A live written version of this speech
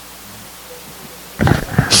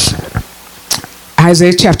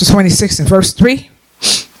Isaiah chapter 26 and verse 3.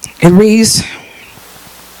 It reads,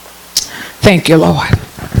 thank you, Lord.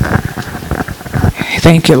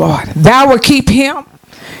 Thank you, Lord. Thou will keep him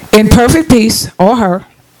in perfect peace, or her,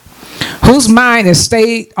 whose mind is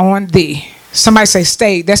stayed on thee. Somebody say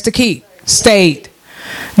stayed. That's the key. Stayed.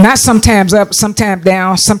 Not sometimes up, sometimes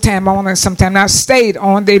down, sometimes on and sometimes not. Stayed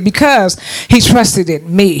on thee because he trusted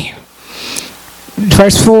in me.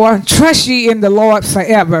 Verse 4, trust ye in the Lord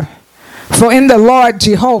forever. For in the Lord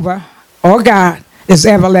Jehovah, or God, is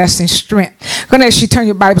everlasting strength. Go ahead, you turn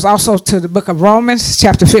your Bibles also to the book of Romans,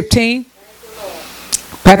 chapter 15.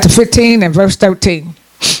 Chapter 15 and verse 13.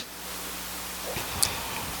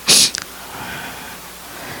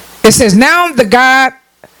 It says, now the God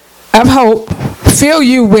of hope fill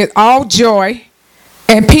you with all joy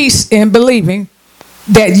and peace in believing,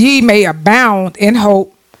 that ye may abound in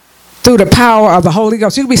hope through the power of the Holy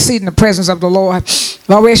Ghost. You'll be seated in the presence of the Lord.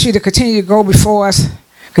 Lord, we ask you to continue to go before us.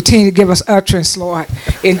 Continue to give us utterance, Lord,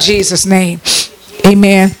 in Jesus' name.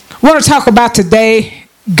 Amen. We want to talk about today,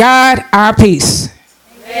 God, our peace.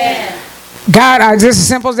 Amen. God, just as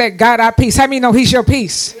simple as that, God, our peace. How many know he's your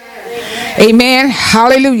peace? Amen. Amen.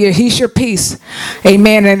 Hallelujah. He's your peace.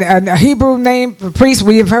 Amen. And a Hebrew name for priest,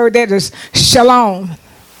 we have heard that is shalom.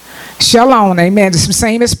 Shalom. Amen. It's the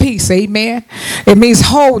same as peace. Amen. It means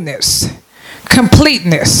wholeness,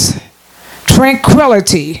 completeness,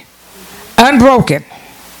 tranquility, unbroken,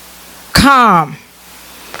 calm,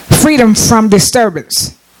 freedom from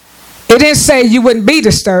disturbance. It didn't say you wouldn't be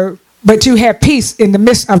disturbed, but you have peace in the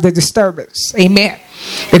midst of the disturbance. Amen.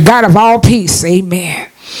 The God of all peace. Amen.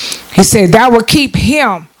 He said, thou will keep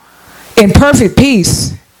him in perfect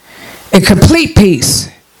peace, in complete peace.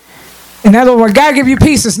 In other words, God give you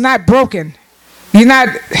peace, it's not broken. You're not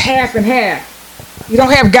half and half. You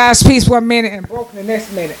don't have God's peace one minute and broken the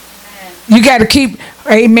next minute. You got to keep,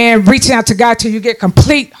 amen, reaching out to God till you get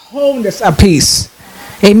complete wholeness of peace.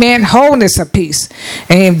 Amen. Wholeness of peace.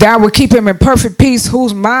 And thou will keep him in perfect peace,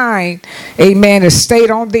 whose mind, amen, is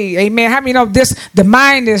stayed on thee. Amen. How many know this? The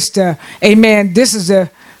mind is the, amen, this is the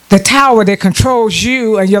tower that controls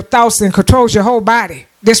you and your thoughts and controls your whole body.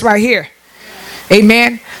 This right here.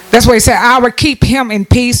 Amen. That's why he said, I will keep him in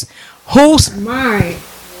peace, whose mind.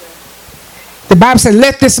 The Bible said,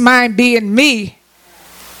 let this mind be in me,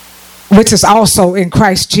 which is also in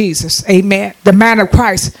Christ Jesus. Amen. The mind of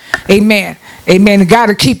Christ. Amen. Amen. God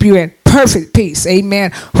will keep you in perfect peace.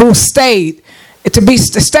 Amen. Who stayed. To be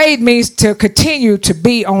stayed means to continue to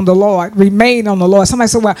be on the Lord, remain on the Lord. Somebody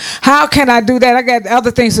said, well, how can I do that? I got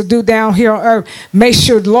other things to do down here on earth. Make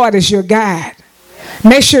sure the Lord is your guide.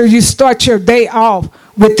 Make sure you start your day off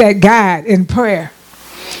with that guide in prayer.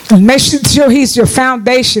 And make sure he's your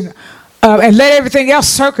foundation, and let everything else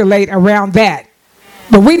circulate around that.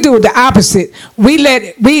 But we do the opposite. We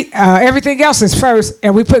everything else is first,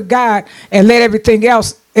 and we put God and let everything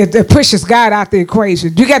else. It pushes God out the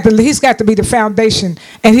equation. He's got to be the foundation,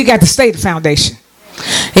 and he got to stay the foundation.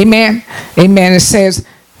 Amen. Amen. It says,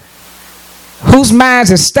 whose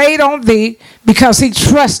minds are stayed on thee because he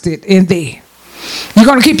trusted in thee. You're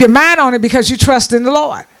going to keep your mind on it because you trust in the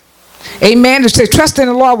Lord. Amen. It says, trust in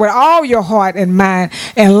the Lord with all your heart and mind,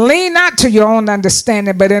 and lean not to your own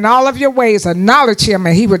understanding, but in all of your ways acknowledge him,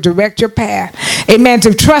 and he will direct your path. Amen.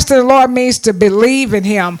 To trust in the Lord means to believe in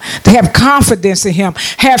him, to have confidence in him,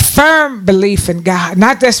 have firm belief in God,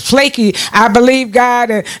 not just flaky, I believe God,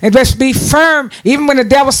 and just be firm. Even when the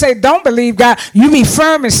devil say don't believe God, you be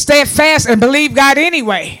firm and steadfast and believe God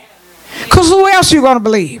anyway. Because who else you going to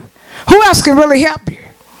believe? Who else can really help you?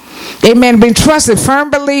 Amen. Being trusted, firm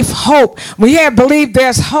belief, hope. When you have belief,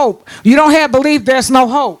 there's hope. You don't have belief, there's no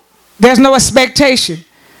hope. There's no expectation.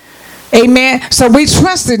 Amen. So we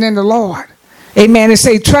trusted in the Lord. Amen. And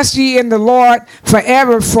say, trust ye in the Lord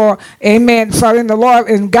forever, for, amen, for in the Lord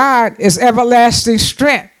and God is everlasting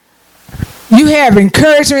strength. You have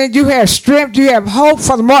encouragement, you have strength, you have hope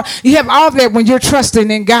for the more. You have all that when you're trusting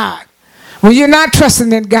in God. When you're not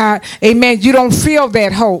trusting in God, amen, you don't feel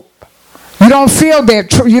that hope. You don't feel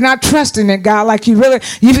that you're not trusting in God like you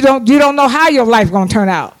don't know how your life going to turn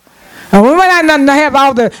out. And we might not have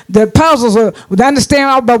all the puzzles or understand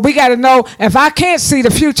all, but we got to know, if I can't see the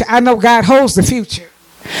future, I know God holds the future.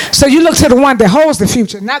 So you look to the one that holds the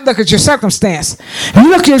future, not look at your circumstance.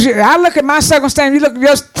 I look at my circumstance, you look at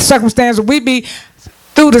your circumstance, we be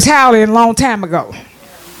through this howling a long time ago.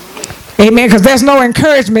 Amen. Because there's no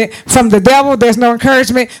encouragement from the devil. There's no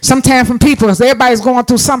encouragement sometimes from people. Because everybody's going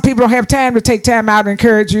through. Some people don't have time to take time out and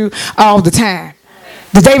encourage you all the time.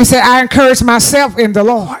 The David said, I encourage myself in the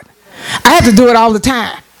Lord. I have to do it all the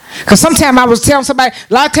time. Because sometimes I was telling somebody,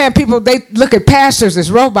 a lot of times people, they look at pastors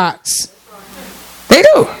as robots. They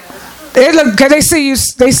do. Cause they see you,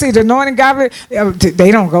 they see the anointing God.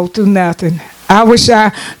 They don't go through nothing. I wish I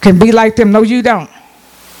could be like them. No, you don't.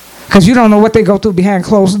 Because you don't know what they go through behind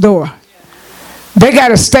closed door. They got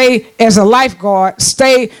to stay as a lifeguard,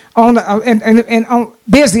 stay on and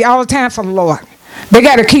busy all the time for the Lord. They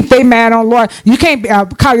got to keep their mind on the Lord. You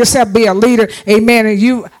can't call yourself be a leader, amen, and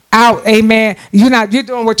you out, amen. You're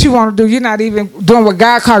doing what you want to do. You're not even doing what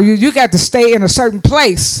God called you. You got to stay in a certain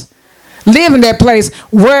place. Live in that place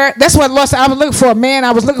where, that's what the Lord said. I was looking for a man.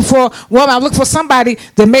 I was looking for a woman. I was looking for somebody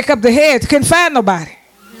to make up the head. Couldn't find nobody.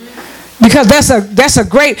 Because that's a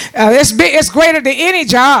great, it's greater than any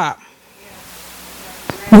job.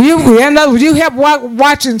 When you help help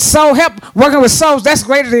working with souls, that's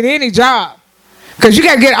greater than any job. Because you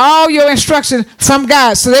got to get all your instruction from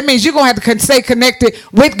God. So that means you're going to have to stay connected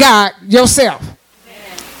with God yourself.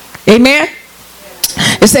 Amen?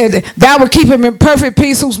 It said, thou will keep him in perfect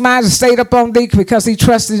peace whose mind is stayed upon thee because he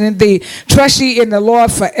trusted in thee. Trust ye in the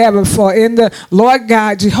Lord forever, for in the Lord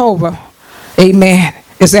God Jehovah, amen,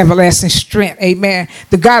 is everlasting strength. Amen.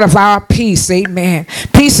 The God of our peace. Amen.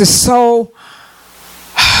 Peace is so,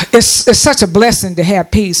 it's such a blessing to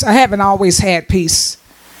have peace. I haven't always had peace.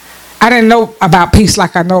 I didn't know about peace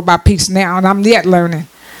like I know about peace now, and I'm yet learning.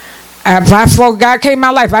 Before God came in my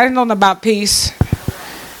life, I didn't know about peace.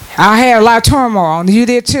 I had a lot of turmoil, and you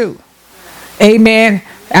did too. Amen.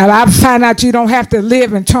 And I find out you don't have to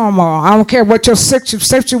live in turmoil. I don't care what your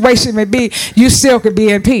situation may be, you still could be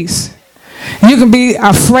in peace. You can be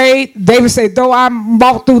afraid. David said, though I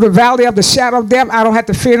walk through the valley of the shadow of death, I don't have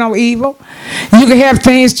to fear no evil. You can have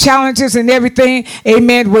things, challenges and everything,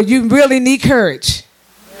 amen, where you really need courage.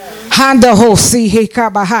 Sometimes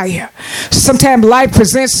life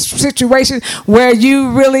presents situations where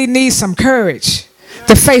you really need some courage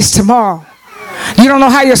to face tomorrow. You don't know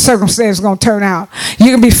how your circumstance is going to turn out.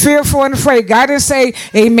 You can be fearful and afraid. God didn't say,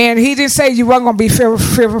 amen, he didn't say you weren't going to be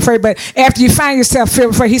fearful and afraid, but after you find yourself fearful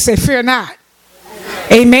and afraid, he said, fear not.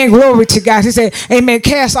 Amen. Glory to God. He said, amen,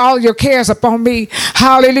 cast all your cares upon me.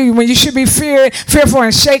 Hallelujah. When you should be fearful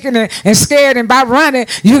and shaken and scared and by running,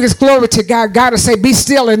 you just glory to God. God will say, be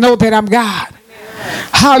still and know that I'm God.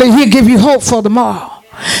 Hallelujah. He'll give you hope for tomorrow.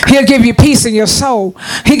 He'll give you peace in your soul.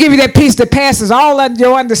 He'll give you that peace that passes all of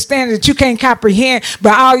your understanding that you can't comprehend.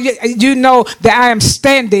 But all you know that I am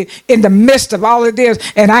standing in the midst of all of this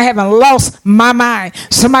and I haven't lost my mind.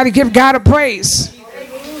 Somebody give God a praise.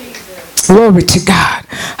 Glory to God.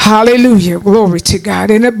 Hallelujah. Glory to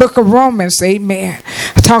God. In the book of Romans, amen.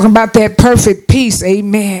 Talking about that perfect peace,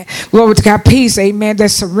 amen. Glory to God. Peace, amen.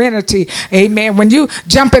 That serenity, amen. When you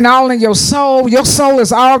jumping all in your soul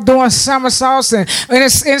is all doing somersaults and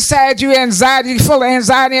it's inside you, anxiety, you're full of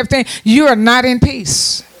anxiety and everything. You are not in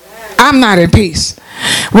peace. I'm not in peace.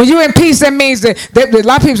 When you're in peace, that means that a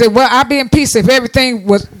lot of people say, well, I'll be in peace if everything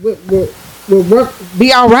will work,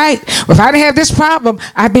 be all right. If I didn't have this problem,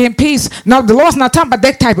 I'd be in peace. No, the Lord's not talking about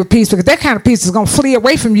that type of peace, because that kind of peace is going to flee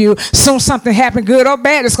away from you. Soon something happen, good or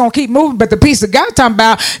bad, it's going to keep moving. But the peace that God's talking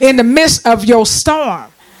about, in the midst of your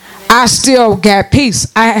storm, I still got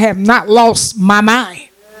peace. I have not lost my mind.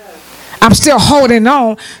 I'm still holding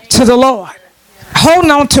on to the Lord,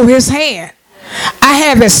 holding on to his hand. I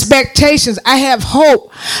have expectations. I have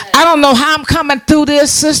hope. I don't know how I'm coming through this,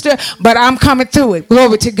 sister, but I'm coming through it.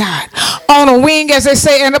 Glory to God. On a wing, as they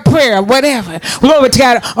say in a prayer, whatever. Glory to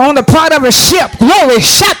God. On the part of a ship. Glory.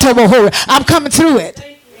 I'm coming through it.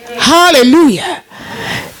 Hallelujah.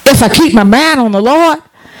 If I keep my mind on the Lord,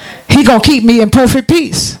 he going to keep me in perfect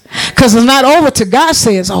peace. Because it's not over till God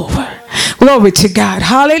says over. Glory to God.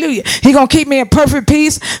 Hallelujah. He going to keep me in perfect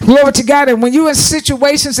peace. Glory to God. And when you're in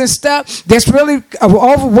situations and stuff that's really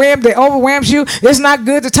overwhelmed, that overwhelms you, it's not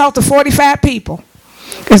good to talk to 45 people.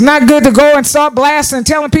 It's not good to go and start blasting and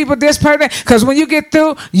telling people this person, because when you get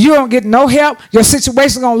through, you don't get no help. Your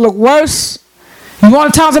situation is going to look worse. You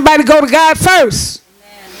want to tell somebody to go to God first.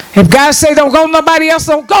 If God say don't go to nobody else,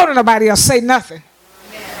 don't go to nobody else. Say nothing.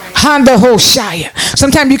 Honda Hoshaya.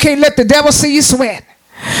 Sometimes you can't let the devil see you sweat.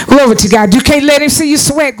 Glory to God. You can't let him see you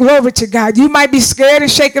sweat. Glory to God. You might be scared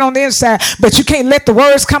and shaking on the inside, but you can't let the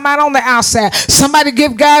words come out on the outside. Somebody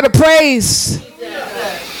give God a praise.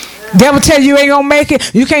 Devil tell you ain't gonna make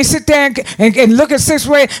it. You can't sit there and look at 6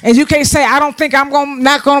 ways and you can't say, I don't think I'm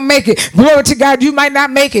not gonna make it. Glory to God. You might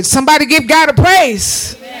not make it. Somebody give God a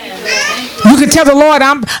praise. You can tell the Lord,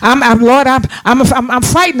 I'm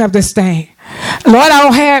frightened of this thing. Lord, I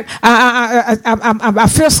don't have, I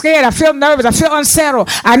feel scared. I feel nervous. I feel unsettled.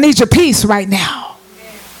 I need your peace right now.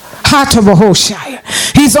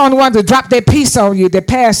 He's the only one to drop that peace on you that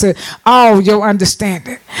passes all your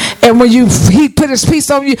understanding. And when he put his peace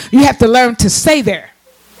on you, you have to learn to stay there.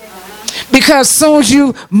 Because as soon as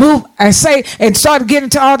you move and say and start getting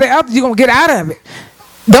into all the other, you're going to get out of it.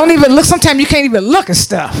 Don't even look. Sometimes you can't even look at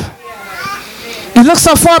stuff. You look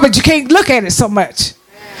so far, but you can't look at it so much.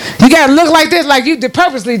 You got to look like this, like you did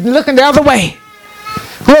purposely looking the other way.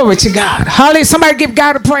 Glory to God. Hallelujah. Somebody give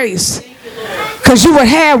God a praise. Because you would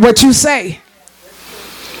have what you say.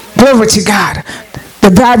 Glory to God.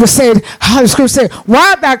 The Bible said, Holy Scripture said,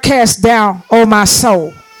 why art thou cast down, O my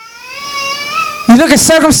soul? You look at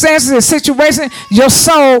circumstances and situations, your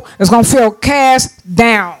soul is going to feel cast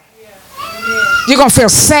down. You're going to feel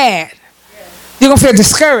sad. You're going to feel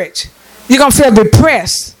discouraged. You're going to feel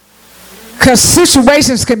depressed. Because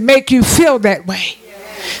situations can make you feel that way.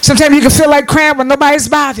 Sometimes you can feel like crying when nobody's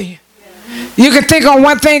bothering you. You can think on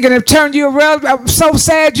one thing and it turn you around so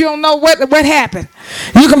sad you don't know what happened.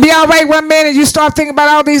 You can be all right one minute, you start thinking about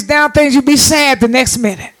all these down things, you be sad the next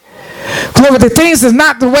minute. Glory, the things is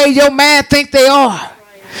not the way your mind think they are.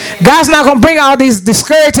 God's not going to bring all these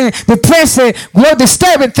discouraging, depressing,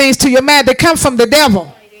 disturbing things to your mind. They come from the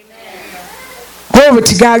devil. Glory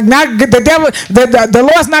to God. Not the devil. The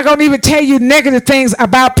Lord's not going to even tell you negative things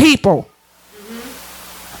about people.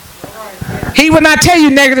 He will not tell you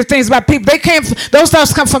negative things about people. Those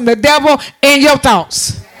thoughts come from the devil and your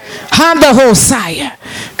thoughts. Honda Hosea.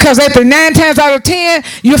 Because at the 9 times out of 10,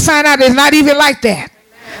 you'll find out it's not even like that.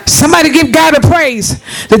 Somebody give God a praise.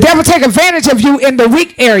 The devil take advantage of you in the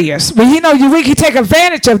weak areas. When he know you're weak, he take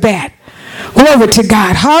advantage of that. Glory to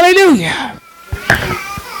God. Hallelujah.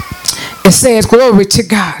 It says, glory to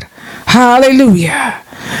God. Hallelujah.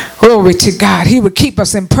 Glory to God. He would keep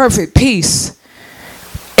us in perfect peace.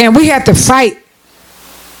 And we have to fight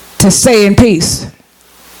to stay in peace.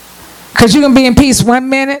 Because you can be in peace 1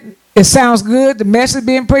 minute. It sounds good. The message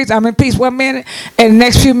being preached. I'm in peace 1 minute. And the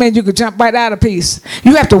next few minutes you could jump right out of peace.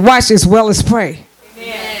 You have to watch as well as pray.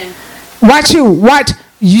 Amen. Watch you. Watch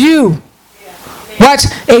you. Watch,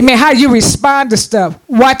 amen, how you respond to stuff.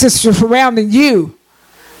 Watch what's surrounding you.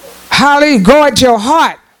 Hallelujah. Guard your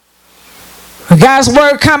heart. When God's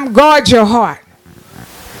word come, guard your heart.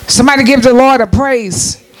 Somebody give the Lord a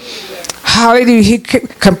praise. Hallelujah. He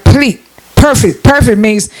complete. Perfect. Perfect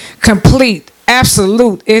means complete,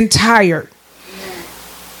 absolute, entire.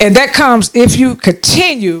 And that comes if you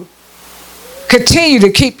continue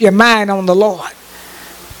to keep your mind on the Lord.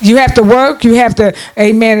 You have to work. You have to,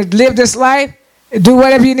 amen, live this life. Do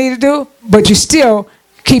whatever you need to do. But you still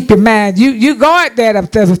keep your mind. You guard that of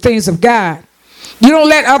the things of God. You don't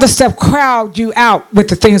let other stuff crowd you out with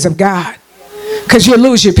the things of God. Because you'll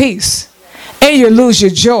lose your peace. And you'll lose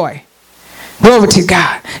your joy. Glory to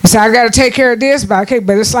God. You say, I got to take care of this, but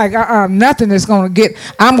it's like nothing is going to get.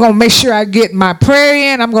 I'm going to make sure I get my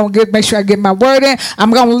prayer in. I'm going to make sure I get my word in.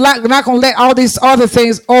 I'm not going to let all these other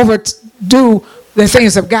things overdo the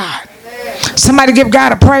things of God. Somebody give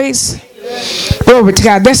God a praise. Glory to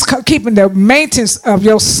God. That's keeping the maintenance of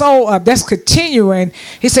your soul up. That's continuing.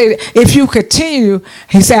 He said, if you continue,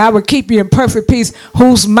 he said, I will keep you in perfect peace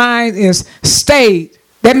whose mind is stayed.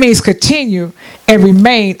 That means continue and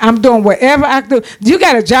remain. I'm doing whatever I do. You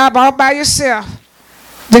got a job all by yourself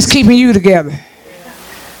that's keeping you together.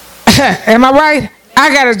 Am I right?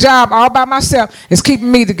 I got a job all by myself. It's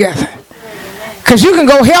keeping me together. Because you can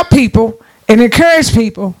go help people and encourage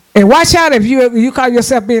people. And watch out if you call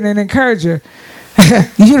yourself being an encourager.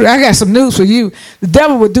 I got some news for you. The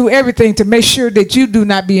devil will do everything to make sure that you do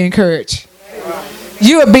not be encouraged.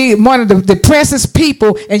 You will be one of the depressed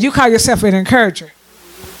people and you call yourself an encourager.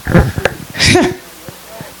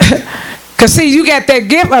 Because see, you got that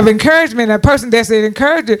gift of encouragement. A person that's an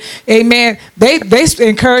encourager, amen, they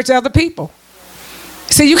encourage other people.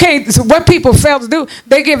 See, you can't. So what people fail to do,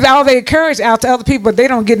 they give all their courage out to other people, but they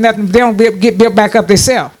don't get nothing. They don't get built back up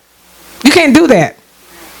themselves. You can't do that.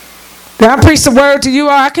 Now, I preach the word to you.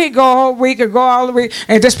 I can't go a whole week or go all the week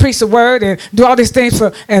and just preach the word and do all these things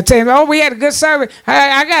and say, oh, we had a good service.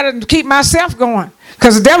 I got to keep myself going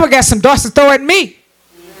because the devil got some darts to throw at me.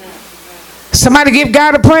 Somebody give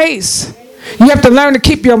God a praise. You have to learn to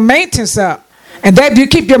keep your maintenance up. And that if you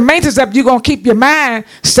keep your maintenance up, you're going to keep your mind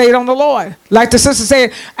stayed on the Lord. Like the sister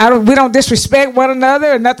said, we don't disrespect one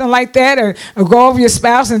another or nothing like that or go over your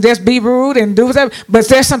spouse and just be rude and do whatever. But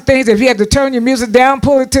there's some things, if you have to turn your music down,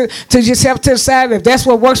 pull it to yourself to the side. If that's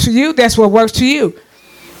what works for you, that's what works for you.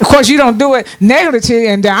 Of course, you don't do it negatively.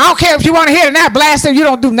 And I don't care if you want to hear it now, blast it. You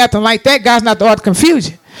don't do nothing like that. God's not the author of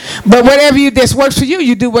confusion. But whatever this works for you,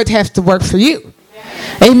 you do what has to work for you.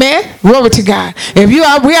 Amen. Glory to God. If we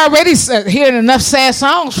already hearing enough sad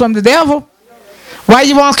songs from the devil, why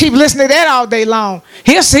you want to keep listening to that all day long?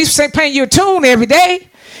 He's paying you a tune every day.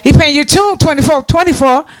 He's paying you a tune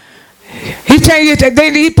 24/24. He's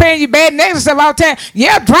paying you bad negative stuff all the time.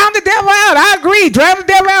 Yeah, drown the devil out. I agree. Drown the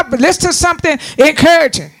devil out. But listen to something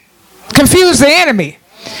encouraging. Confuse the enemy.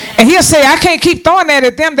 And he'll say, I can't keep throwing that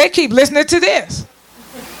at them. They keep listening to this.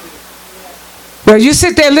 Well, you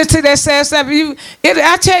sit there and listen to that sad stuff.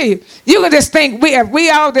 I tell you, you can just think, we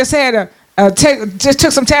all just had just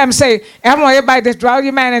took some time to say, I want everybody to draw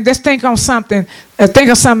your mind and just think on something. Think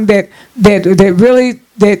of something that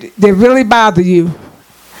really bother you.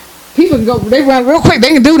 People can they run real quick. They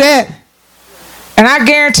can do that. And I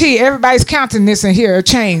guarantee everybody's counting this in here a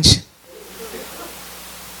change.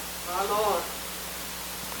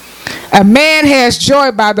 A man has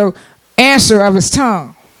joy by the answer of his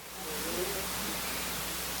tongue.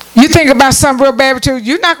 You think about something real bad with you,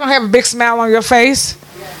 you're not going to have a big smile on your face.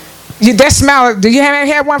 That smile, do you haven't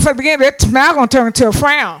had one from the beginning? That smile going to turn into a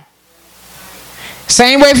frown.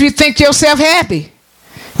 Same way if you think yourself happy,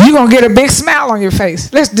 you're going to get a big smile on your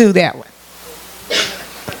face. Let's do that one.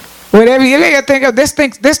 Whatever you think of, just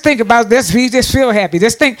think about this. You just feel happy.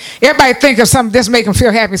 Everybody think of something just make them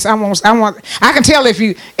feel happy. So I can tell if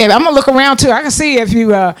I'm gonna look around too. I can see if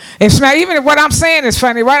smile. Even if what I'm saying is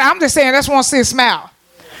funny, right? I'm just saying I just want to see a smile.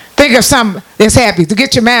 Think of something that's happy to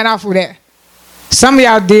get your mind off of that. Some of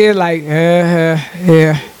y'all did like,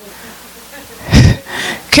 yeah.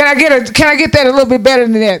 Can I get that a little bit better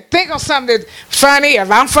than that? Think of something that's funny. If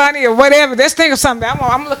I'm funny or whatever, just think of something.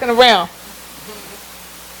 I'm looking around.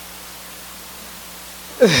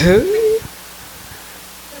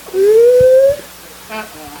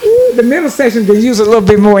 The middle section could use a little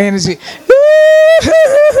bit more energy.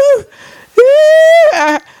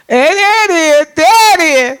 And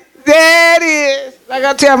there it is. Like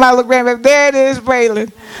I tell my little grandbaby, there it is,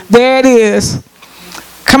 Braylon. There it is.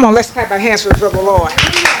 Come on, let's clap our hands for the Lord.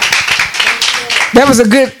 That was a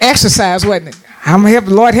good exercise, wasn't it? I'm gonna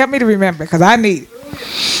Lord, help me to remember, because I need it.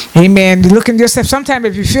 Amen. Look at yourself. Sometimes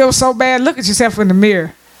if you feel so bad, look at yourself in the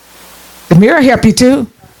mirror. The mirror help you too.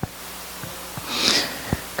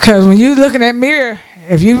 Because when you look in that mirror,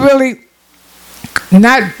 if you really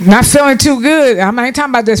not feeling too good, I ain't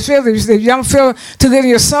talking about this feeling. If you don't feel too good in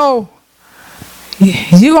your soul,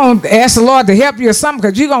 you're going to ask the Lord to help you or something,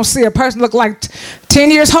 because you're going to see a person look like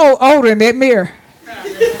 10 years older in that mirror. Am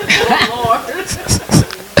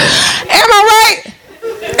I right?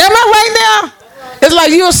 Am I right now? It's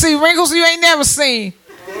like you'll see wrinkles you ain't never seen.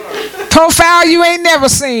 Profile you ain't never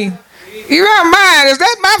seen. You don't mind. Is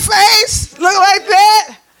that my face? Look like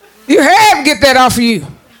that? You have to get that off of you.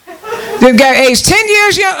 Then got age 10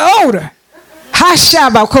 years older.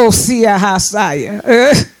 Hashabakosia Hasaya.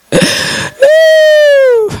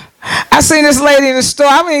 I seen this lady in the store.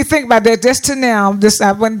 I didn't even think about that just to now.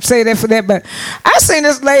 I wouldn't say that for that, but I seen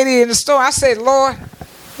this lady in the store. I said, Lord,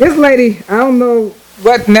 this lady, I don't know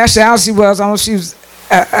what nationality she was. I don't know if she was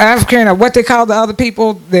African or what they call the other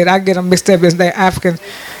people that I get them mixed up as they're African.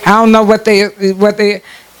 I don't know what they,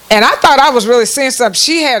 and I thought I was really seeing something.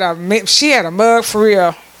 She had a mug for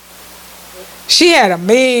real. She had a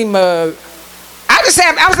mean mug. I was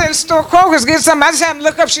in the store, Kroger's getting something. I just happened to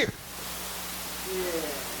look up.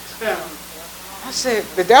 I said,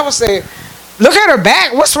 the devil said, look at her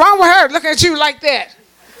back. What's wrong with her? Looking at you like that.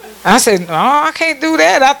 I said, no, I can't do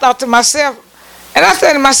that. I thought to myself, and I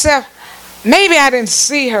said to myself, maybe I didn't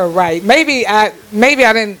see her right. Maybe I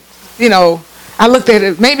didn't, I looked at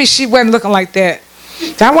it. Maybe she wasn't looking like that.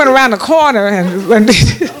 So I went around the corner and went the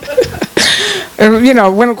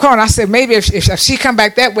corner. I said, maybe if she come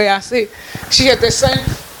back that way, I see she had that same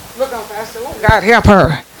look on her. I said, oh, God, help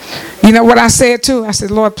her. You know what I said too? I said,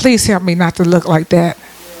 Lord, please help me not to look like that.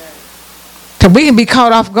 Because we can be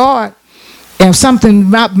caught off guard. And if something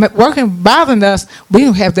bothering us, we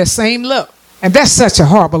don't have that same look. And that's such a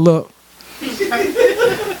horrible look.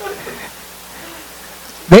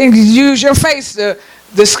 They can use your face to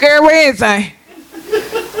scare away anything.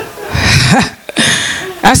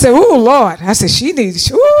 I said, oh, Lord. I said, she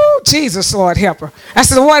needs, Jesus, Lord, help her. I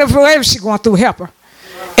said, whatever she's going through, help her.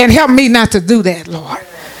 And help me not to do that, Lord.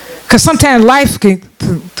 Because sometimes life can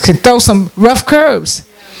throw some rough curves.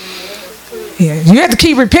 Yeah, you have to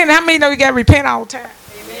keep repenting. How many know you got to repent all the time?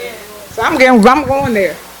 Amen. So I'm going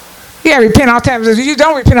there. You got to repent all the time. If you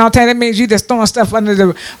don't repent all the time, that means you just throwing stuff under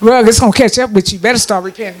the rug. It's going to catch up with you. You better start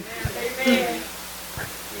repenting. Amen.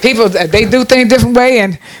 People, they do things a different way,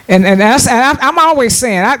 and I'm always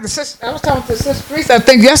saying. I was talking to Sister Teresa, I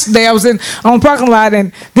think yesterday. I was on the parking lot,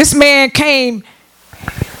 and this man came.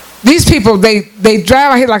 These people, they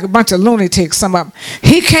drive out here like a bunch of lunatics. Some of them.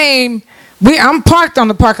 He came. I'm parked on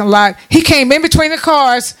the parking lot. He came in between the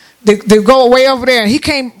cars. They go way over there, and he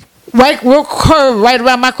came real curve right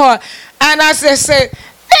around my car, and I just said,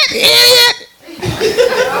 "That idiot!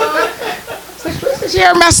 She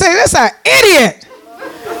heard me say, that's an idiot.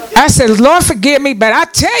 I said, Lord, forgive me, but I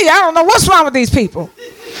tell you, I don't know what's wrong with these people.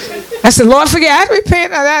 I said, Lord, forgive me. I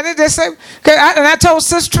repent. And I told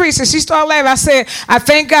Sister Teresa, she started laughing. I said, I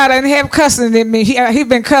thank God I didn't have cussing in me. He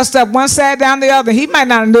been cussed up one side down the other. He might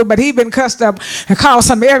not have knew, but he been cussed up and called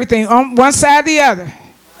some everything on one side or the other.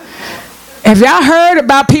 Have y'all heard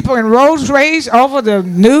about people in road rage over the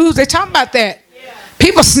news? They talking about that. Yeah.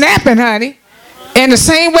 People snapping, honey. In the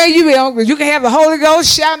same way you can have the Holy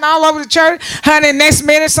Ghost shouting all over the church, honey. Next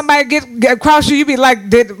minute somebody get across you be like,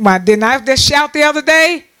 didn't I just shout the other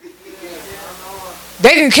day?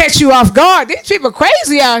 They didn't catch you off guard. These people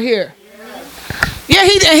crazy out here. Yeah,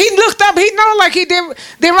 he looked up. He know like he did.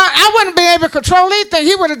 I wouldn't be able to control anything.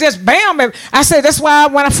 He would have just bam me. I said, that's why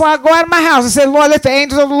before I go out of my house, I said, Lord, let the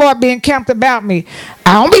angels of the Lord be encamped about me.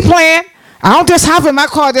 I don't be playing. I don't just hop in my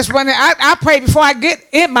car just running. I pray before I get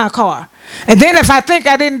in my car. And then if I think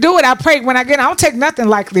I didn't do it, I pray when I get in. I don't take nothing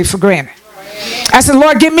lightly for granted. I said,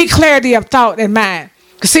 Lord, give me clarity of thought and mind.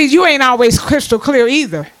 Because see, you ain't always crystal clear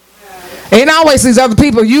either. Ain't always these other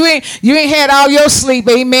people. You ain't had all your sleep,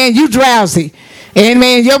 amen. You drowsy.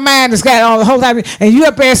 Amen. Your mind has got all the whole time. And you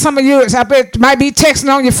up there, some of you I bet might be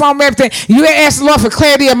texting on your phone and everything. You ask the Lord for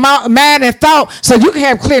clarity of mind and thought so you can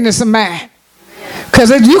have clearness of mind. Because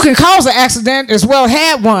you can cause an accident as well as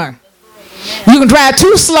have one. You can drive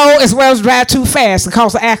too slow as well as drive too fast and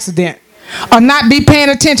cause an accident. Or not be paying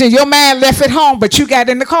attention. Your man left at home, but you got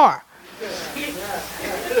in the car.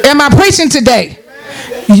 Am I preaching today?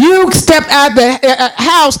 You stepped out the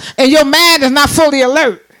house and your mind is not fully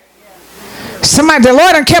alert. The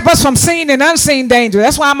Lord done kept us from seen and unseen danger.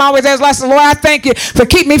 That's why I'm always asking, Lord, I thank you for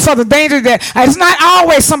keeping me from the danger that it's not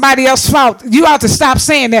always somebody else's fault. You ought to stop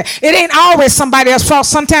saying that. It ain't always somebody else's fault.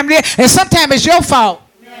 Sometimes it is, and sometimes it's your fault.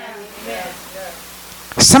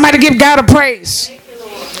 Somebody give God a praise.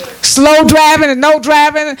 Slow driving and no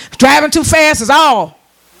driving, driving too fast is all.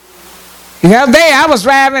 The other day I was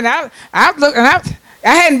driving, I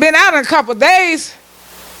hadn't been out in a couple of days,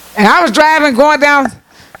 and I was driving going down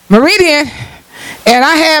Meridian, and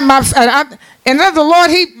I had and then the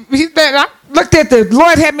Lord, I looked at the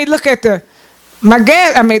Lord had me look at the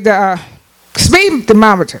speed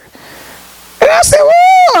thermometer, and I said,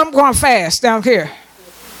 "Whoa, I'm going fast down here."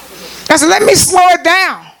 I said, "Let me slow it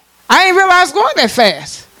down." I didn't realize I was going that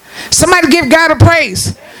fast. Somebody give God a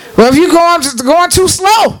praise. Well, if you're going too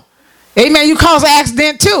slow, amen, you cause an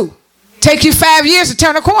accident too. Take you 5 years to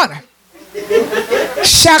turn a corner.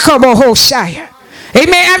 Shakobohoshaya.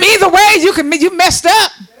 Amen. Either way, you messed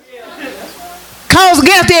up. Cause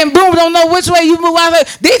get out there and boom, don't know which way you move out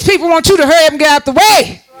of. These people want you to hurry up and get out the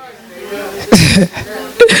way.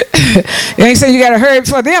 You ain't saying you got to hurry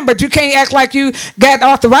for them, but you can't act like you got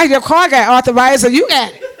authorized. Your car got authorized, so you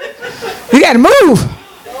got it. You got to move.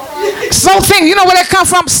 Slow thinking. You know where that come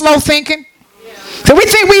from? Slow thinking. So we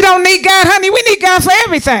think we don't need God, honey. We need God for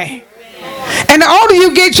everything. And the older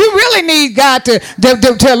you get, you really need God to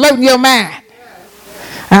alert your mind.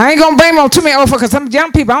 I ain't going to blame on too many old folks because some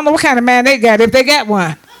young people, I don't know what kind of man they got if they got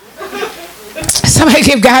one. Somebody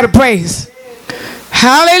give God a praise.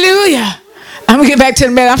 Hallelujah. I'm going to get back to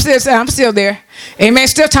the matter. I'm still there. Amen.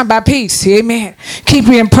 Still talking about peace. Amen. Keep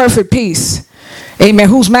you in perfect peace. Amen.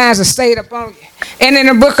 Whose minds are stayed upon you. And in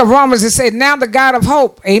the book of Romans, it said, now the God of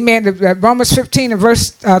hope. Amen. Romans 15 and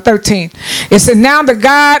verse 13. It said, now the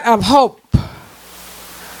God of hope.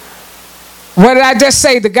 What did I just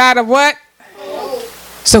say? The God of what? Hope.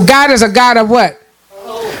 So God is a God of what?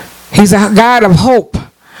 Hope. He's a God of hope.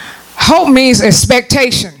 Hope means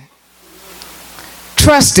expectation.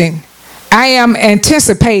 Trusting. I am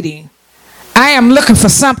anticipating. I am looking for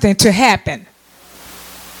something to happen.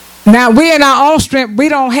 Now, we in our own strength, we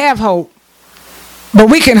don't have hope. But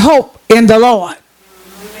we can hope in the Lord.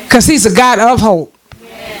 Because he's a God of hope.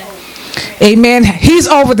 Amen. He's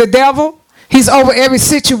over the devil. He's over every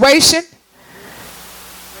situation.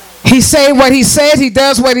 He says what he says. He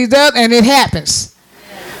does what he does. And it happens.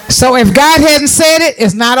 So if God hasn't said it,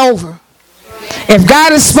 it's not over. If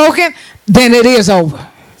God has spoken, then it is over.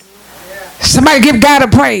 Somebody give God a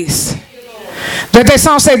praise. That their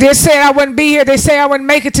song say, they said I wouldn't be here. They say I wouldn't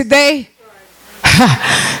make it today.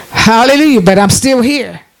 Hallelujah. But I'm still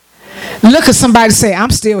here. Look at somebody say,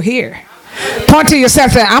 I'm still here. Point to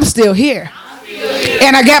yourself that I'm still here.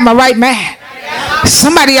 And I got my right man.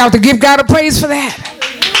 Somebody ought to give God a praise for that.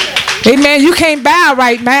 Amen. You can't buy a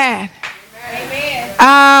right man.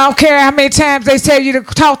 I don't care how many times they tell you to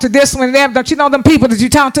talk to this one and them. Don't you know them people that you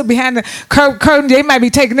talk to behind the curtain? They might be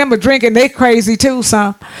taking them a drink and they crazy too,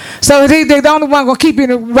 son. So they the only one going to keep you in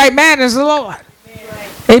the right man is the Lord.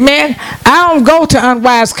 Amen. I don't go to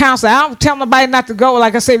unwise counsel. I don't tell nobody not to go.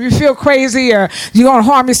 Like I say, if you feel crazy or you're going to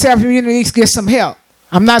harm yourself, you need to get some help.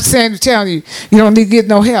 I'm not saying to tell you you don't need to get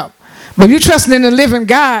no help. But if you're trusting in the living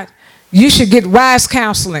God, you should get wise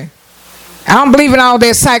counseling. I don't believe in all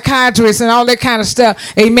that psychiatrists and all that kind of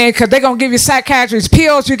stuff. Amen. Because they're going to give you psychiatrists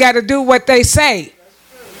pills. You got to do what they say.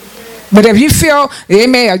 But if you feel,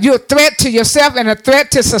 amen, you're a threat to yourself and a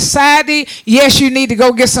threat to society, yes, you need to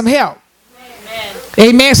go get some help. Amen.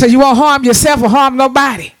 Amen. So you won't harm yourself or harm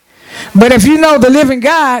nobody. But if you know the living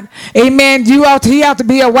God, amen, he ought to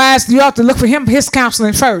be a wise, you ought to look for his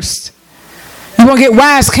counseling first. You want to get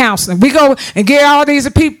wise counseling. We go and get all these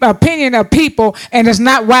opinion of people, and it's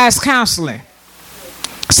not wise counseling.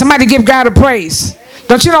 Somebody give God a praise.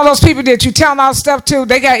 Don't you know those people that you telling all stuff to,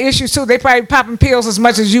 they got issues too. They probably popping pills as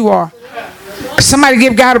much as you are. Somebody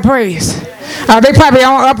give God a praise. They probably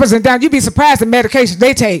on uppers and downs. You'd be surprised the medication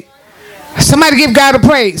they take. Somebody give God a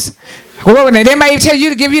praise. Well, they might even tell you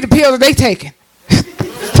to give you the pill that they taking.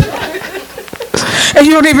 And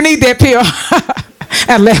you don't even need that pill.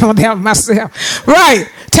 I lay on down myself. Right.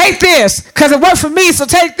 Take this. Because it worked for me, so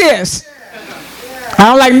take this. I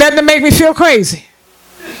don't like nothing to make me feel crazy.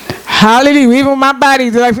 Hallelujah. Even my body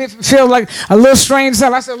feel like a little strange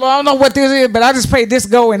stuff. I said, Lord, I don't know what this is, but I just pray this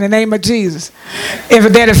go in the name of Jesus.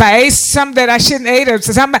 If I ate something that I shouldn't eat, or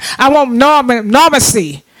something, I want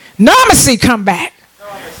normalcy. Normalcy come back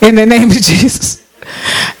in the name of Jesus.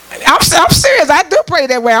 I'm serious. I do pray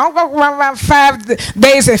that way. I don't go around 5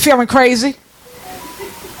 days and feeling crazy.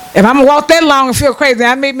 If I'm going to walk that long and feel crazy,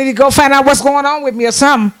 that made me to go find out what's going on with me or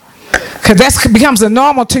something. Because that becomes a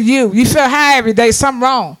normal to you. You feel high every day, something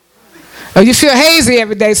wrong. Or you feel hazy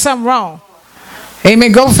every day, something wrong.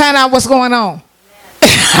 Amen. Go find out what's going on.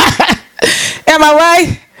 Am I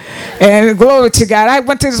right? And glory to God. I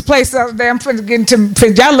went to this place the other day. I'm finna get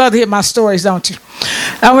into, y'all love to hear my stories, don't you?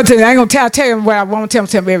 I ain't going to tell you what I want to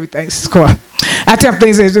tell me everything. It's cool. I tell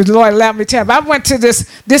things that the Lord allowed me to tell. But I went to this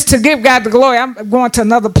to give God the glory. I'm going to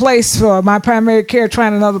another place for my primary care,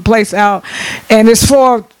 trying another place out. And it's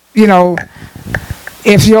for,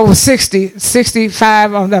 if you're over 60,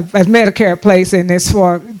 65 on the Medicare place, and it's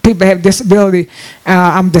for people that have disability.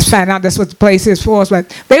 I'm just finding out that's what the place is for us. But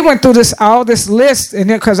they went through all this list, and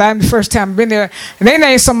because I'm the first time I've been there, and they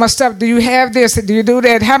named so much stuff. Do you have this? Do you do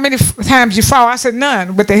that? How many times you fall? I said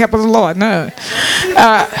none. With the help of the Lord, none.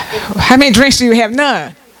 How many drinks do you have?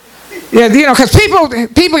 None. Yeah, because people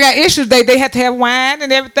got issues. They have to have wine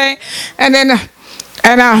and everything, and then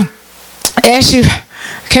ask you,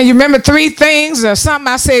 can you remember 3 things or something?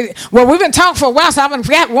 I said, well, we've been talking for a while, so I haven't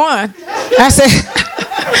forgot one. I said,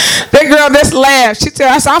 that girl just laughed. She said,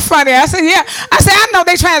 I'm funny. I said, yeah. I said, I know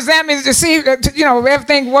they try to examine me to see,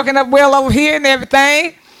 everything working up well over here and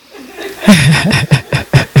everything.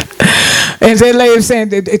 And that lady saying,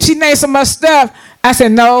 did she name so much stuff? I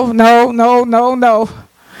said, no.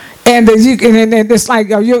 And it's like,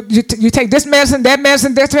 you take this medicine, that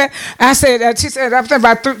medicine, this. I said, she said, after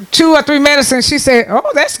about 2 or 3 medicines, she said,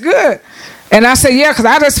 oh, that's good. And I said, yeah, because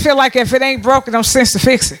I just feel like if it ain't broken, don't sense to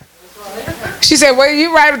fix it. She said, well,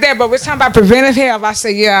 you're right with that, but we're talking about preventive health. I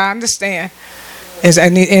said, yeah, I understand.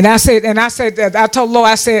 And I said, I told Lord,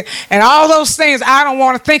 I said, and all those things, I don't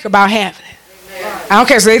want to think about having it. I don't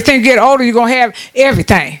care. So they think you get older, you're going to have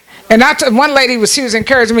everything. And one lady, she was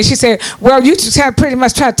encouraging me. She said, well, you just have pretty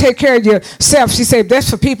much try to take care of yourself. She said, that's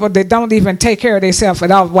for people that don't even take care of themselves at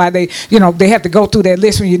all. Why they have to go through that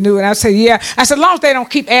list when you knew. And I said, yeah. I said, as long as they don't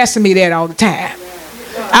keep asking me that all the time.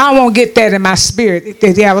 I don't want to get that in my spirit.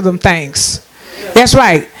 They have them things. That's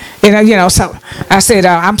right. So I said,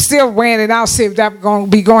 I'm still weighing it out, see if I'm going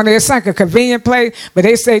to be going there. It's like a convenient place. But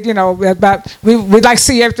they said, we'd like to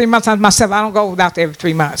see you every 3 months. Myself, I don't go out there every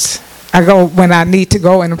 3 months. I go when I need to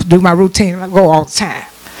go and do my routine. I go all the time.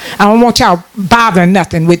 I don't want y'all bothering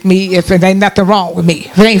nothing with me if it ain't nothing wrong with me.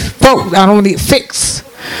 If it ain't broke, I don't need a fix.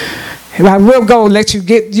 I will go let you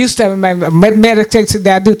get used to it. Meditation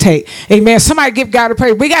that I do take. Amen. Somebody give God a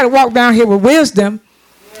praise. We got to walk down here with wisdom.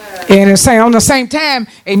 And say on the same time,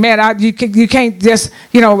 amen, you can't just,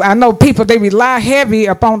 I know people, they rely heavy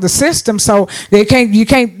upon the system, so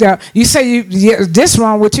you say this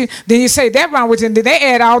wrong with you, then you say that wrong with you, and then they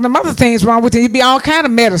add all them other things wrong with you. You be all kind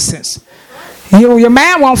of medicines. Your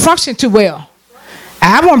mind won't function too well.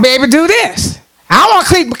 I won't be able to do this. I want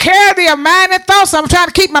to keep clarity of mind and thoughts. So I'm trying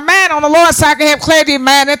to keep my mind on the Lord so I can have clarity of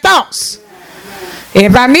mind and thoughts.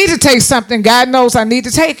 If I need to take something, God knows I need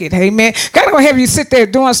to take it. Amen. God don't have you sit there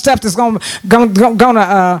doing stuff that's gonna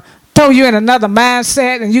throw throw you in another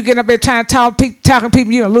mindset, and you get up there trying to talking to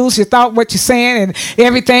people, you lose your thought, what you're saying, and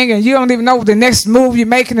everything, and you don't even know the next move you're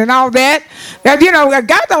making and all that. God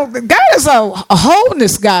is a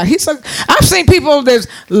wholeness God. I've seen people that's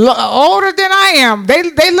older than I am.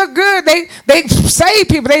 They look good. They save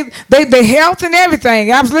people. They health and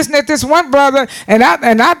everything. I was listening to this one brother,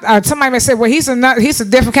 and somebody may say, well, he's a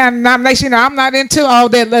different kind of denomination. I'm not into all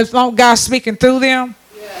that. As long as God's speaking through them.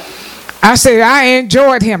 I said, I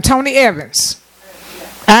enjoyed him, Tony Evans.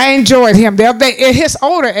 I enjoyed him. At his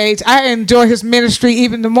older age, I enjoy his ministry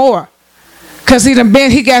even the more. Because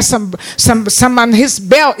he got some on his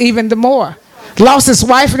belt even the more. Lost his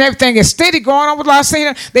wife and everything. It's steady going on with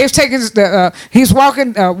Larsina. They've taken he's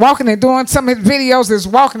walking and doing some of his videos, is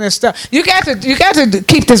walking and stuff. You got to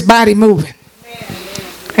keep this body moving.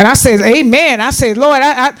 And I said, amen. I said, Lord,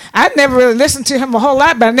 I never really listened to him a whole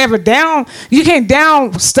lot, but I never you can't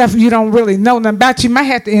down stuff you don't really know nothing about. You might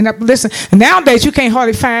have to end up listening. And nowadays, you can't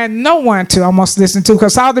hardly find no one to almost listen to,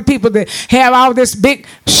 because all the people that have all this big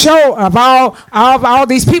show of all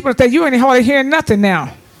these people, that you ain't hardly hearing nothing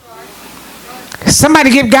now.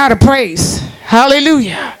 Somebody give God a praise.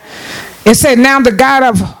 Hallelujah. It said, now the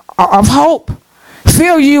God of hope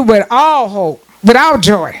fill you with all hope, with all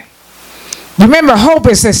joy. Remember, hope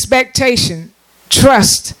is expectation,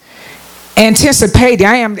 trust, anticipating.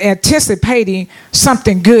 I am anticipating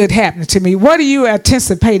something good happening to me. What are you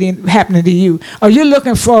anticipating happening to you? Are you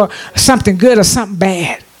looking for something good or something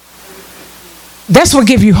bad? That's what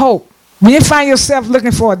gives you hope. When you find yourself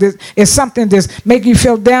looking for this, it's something that's making you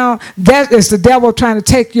feel down, that is the devil trying to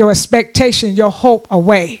take your expectation, your hope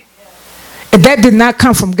away. And that did not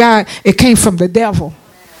come from God. It came from the devil.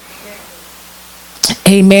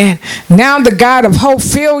 Amen. Now the God of hope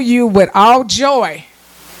fill you with all joy.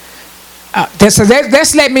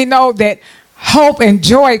 That's let me know that hope and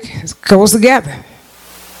joy goes together.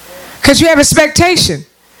 Because you have expectation.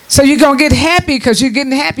 So you're going to get happy because you're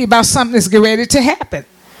getting happy about something that's getting ready to happen.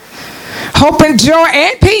 Hope and joy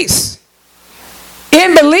and peace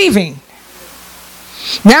in believing.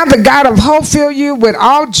 Now the God of hope fill you with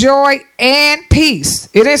all joy and peace.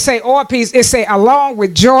 It didn't say all peace. It say along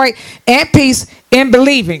with joy and peace in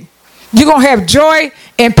believing. You're going to have joy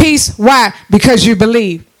and peace. Why? Because you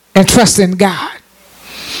believe and trust in God.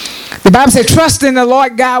 The Bible said trust in the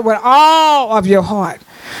Lord God with all of your heart.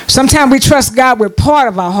 Sometimes we trust God with part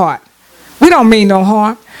of our heart. We don't mean no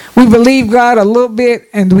harm. We believe God a little bit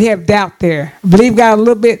and we have doubt there. Believe God a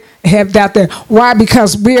little bit and have doubt there. Why?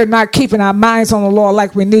 Because we are not keeping our minds on the Lord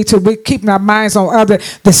like we need to. We're keeping our minds on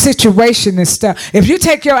the situation and stuff. If you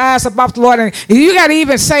take your eyes up off the Lord, and you got to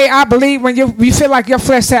even say, I believe, when you feel like your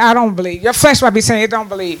flesh say, I don't believe. Your flesh might be saying, it don't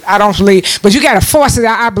believe. I don't believe. But you got to force it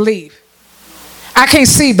out, I believe. I can't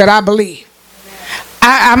see, but I believe.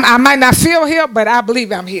 I might not feel healed, but I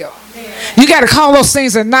believe I'm healed. Amen. You got to call those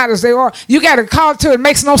things are not as they are. You got to call it till it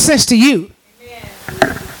makes no sense to you.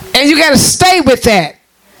 Amen. And you got to stay with that.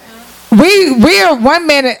 We are 1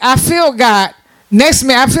 minute I feel God, next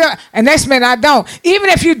minute I feel, and next minute I don't. Even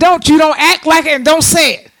if you don't act like it and don't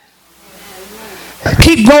say it. Amen.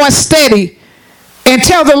 Keep going steady and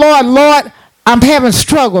tell the Lord, I'm having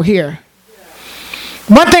struggle here.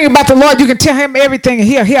 One thing about the Lord, you can tell him everything and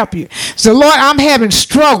he'll help you. So, Lord, I'm having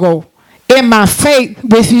struggle in my faith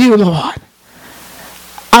with you, Lord.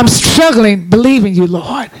 I'm struggling believing you,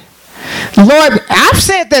 Lord. Lord, I've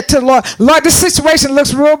said that to the Lord. Lord, this situation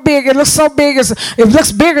looks real big. It looks so big. It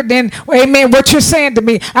looks bigger than, amen, what you're saying to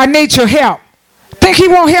me. I need your help. Think he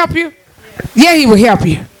won't help you? Yeah, he will help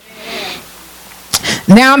you.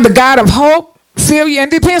 Now, the God of hope fill you.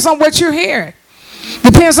 And it depends on what you're hearing.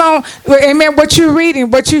 Depends on, amen, what you're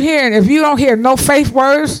reading, what you're hearing. If you don't hear no faith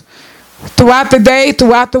words throughout the day,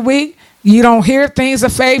 throughout the week, you don't hear things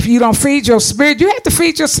of faith, you don't feed your spirit, you have to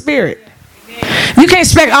feed your spirit. You can't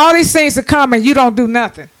expect all these things to come and you don't do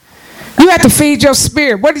nothing. You have to feed your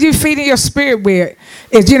spirit. What are you feeding your spirit with?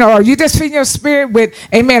 Are you just feeding your spirit with,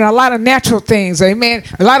 amen, a lot of natural things, amen,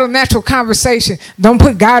 a lot of natural conversation. Don't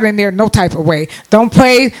put God in there no type of way. Don't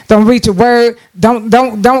pray. Don't read your word. Don't.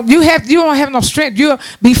 You don't have no strength. You'll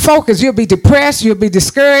be focused. You'll be depressed. You'll be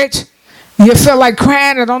discouraged. You feel like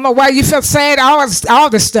crying. I don't know why you feel sad. All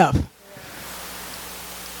this stuff.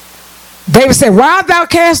 David said, why art thou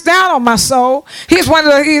cast down on my soul? He's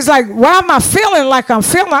like, why am I feeling like I'm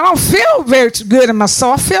feeling? I don't feel very good in my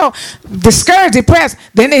soul. I feel discouraged, depressed.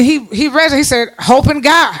 Then he read it. He said, hope in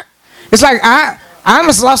God. It's like I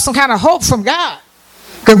almost lost some kind of hope from God.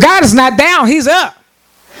 Because God is not down. He's up.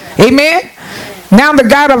 Amen. Now the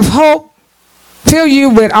God of hope fill you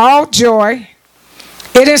with all joy.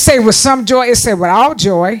 It didn't say with some joy. It said with all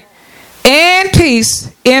joy and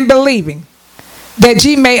peace in believing. that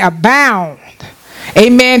ye may abound.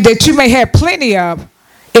 Amen. That you may have plenty of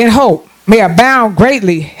in hope. May abound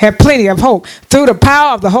greatly, have plenty of hope through the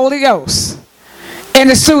power of the Holy Ghost. And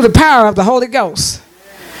it's through the power of the Holy Ghost.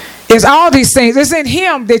 It's all these things. It's in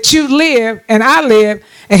him that you live and I live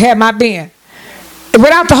and have my being.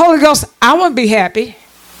 Without the Holy Ghost, I wouldn't be happy.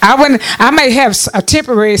 I may have a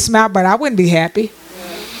temporary smile, but I wouldn't be happy.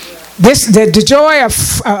 The joy of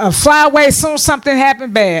fly away as soon as something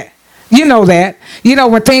happened bad. You know that. You know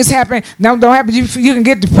when things happen, don't happen, you can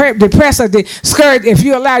get depressed or discouraged if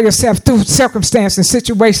you allow yourself through circumstances and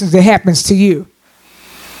situations that happens to you.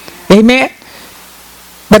 Amen.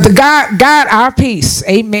 But the God our peace.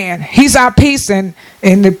 Amen. He's our peace, and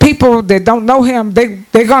the people that don't know him, they're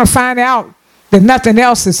going to find out that nothing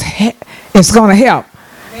else is going to help.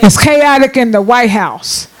 It's chaotic in the White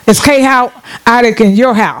House. It's chaotic in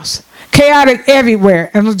your house. Chaotic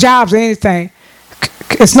everywhere, in the jobs or anything.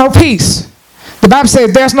 It's no peace. The Bible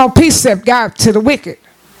says there's no peace except God to the wicked.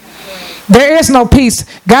 There is no peace.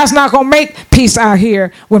 God's not going to make peace out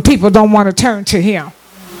here when people don't want to turn to him.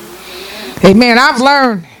 Amen. I've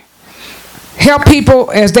learned help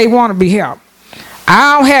people as they want to be helped.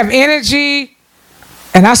 I don't have energy,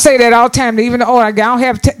 and I say that all the time, even the older I don't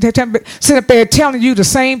have sit up there telling you the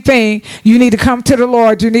same thing. You need to come to the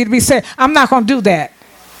Lord. You need to be saved. I'm not going to do that.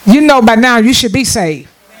 You know by now you should be saved.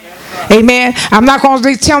 Amen. I'm not going to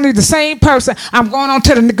be telling you the same person. I'm going on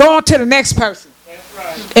to the next person. That's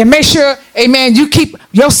right. And make sure, amen, you keep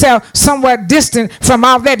yourself somewhat distant from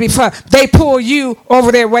all that before they pull you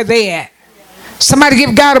over there where they at. Somebody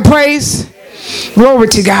give God a praise. Glory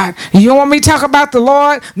to God. You don't want me to talk about the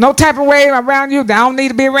Lord no type of way around you? I don't need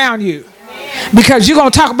to be around you. Because you're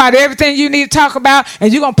going to talk about everything you need to talk about,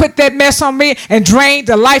 and you're going to put that mess on me and drain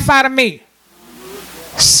the life out of me.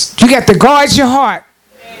 You got to guard your heart.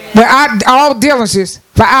 But all diligence,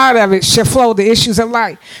 for out of it shall flow the issues of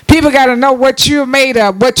life. People got to know what you're made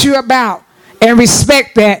of, what you're about, and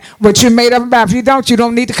respect that, what you're made of about. If you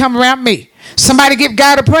don't need to come around me. Somebody give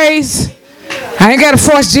God a praise. I ain't got to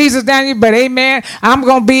force Jesus down you, but amen, I'm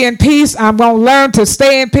going to be in peace. I'm going to learn to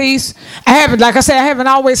stay in peace. I haven't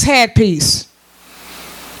always had peace.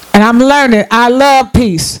 And I'm learning. I love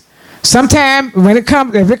peace. Sometimes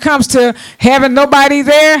if it comes to having nobody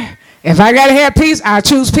there, if I got to have peace, I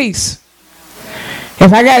choose peace.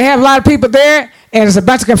 If I got to have a lot of people there and there's a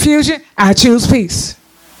bunch of confusion, I choose peace.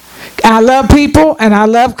 I love people and I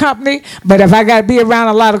love company, but if I got to be around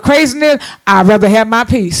a lot of craziness, I'd rather have my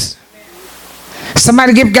peace.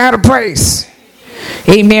 Somebody give God a praise.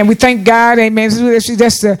 Amen. We thank God. Amen.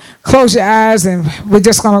 Just to close your eyes and we're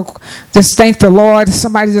just going to just thank the Lord.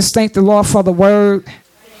 Somebody just thank the Lord for the word.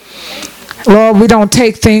 Lord, we don't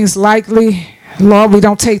take things lightly. Lord, we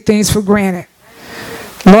don't take things for granted.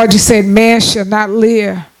 Lord, you said man shall not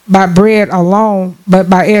live by bread alone, but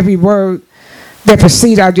by every word that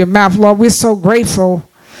proceed out of your mouth. Lord, we're so grateful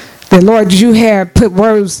that, Lord, you have put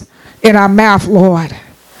words in our mouth, Lord.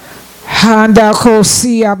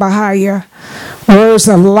 Words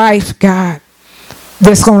of life, God,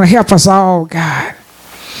 that's going to help us all, God.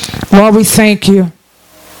 Lord, we thank you.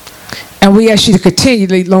 And we ask you to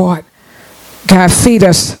continually, Lord, God, feed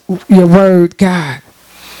us your word, God.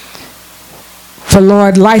 For,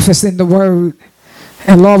 Lord, life is in the word.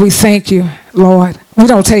 And, Lord, we thank you, Lord. We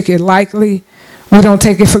don't take it lightly. We don't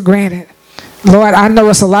take it for granted. Lord, I know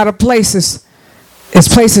it's a lot of places. It's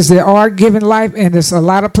places that are giving life, and there's a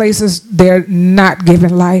lot of places they're not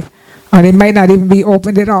giving life. Or they may not even be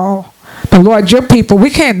opened at all. But, Lord, your people, we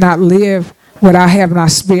cannot live without having our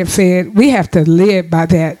spirit fed. We have to live by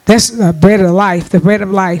that. That's the bread of life, the bread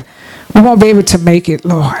of life. We won't be able to make it,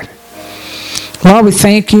 Lord. Lord, we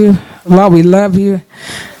thank you. Lord, we love you.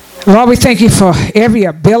 Lord, we thank you for every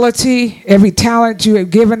ability, every talent you have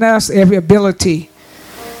given us, every ability,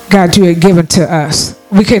 God, you have given to us.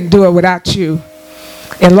 We couldn't do it without you.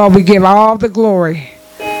 And, Lord, we give all the glory,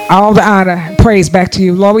 all the honor and praise back to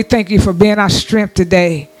you. Lord, we thank you for being our strength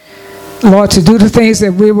today. Lord, to do the things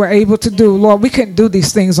that we were able to do. Lord, we couldn't do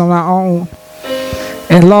these things on our own.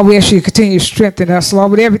 And, Lord, we ask you to continue to strengthen us.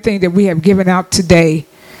 Lord, with everything that we have given out today,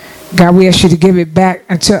 God, we ask you to give it back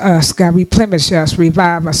unto us. God, replenish us,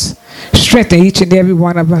 revive us, strengthen each and every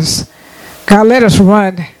one of us. God, let us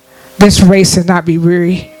run this race and not be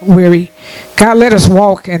weary. God, let us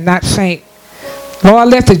walk and not faint. Lord,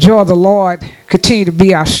 let the joy of the Lord continue to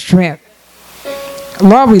be our strength.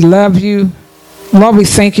 Lord, we love you. Lord, we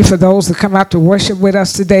thank you for those that come out to worship with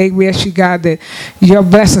us today. We ask you, God, that your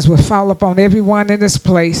blessings will fall upon everyone in this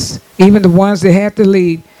place, even the ones that had to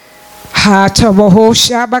leave. And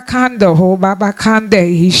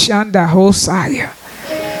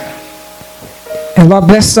Lord,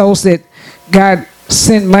 bless those that, God,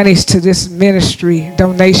 send monies to this ministry,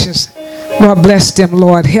 donations. Lord, bless them,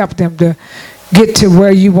 Lord. Help them to get to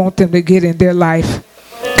where you want them to get in their life.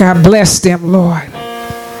 God bless them, Lord.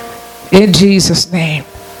 In Jesus' name.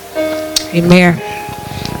 Amen.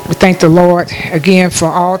 We thank the Lord again for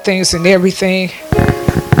all things and everything.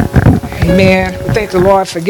 Amen. We thank the Lord for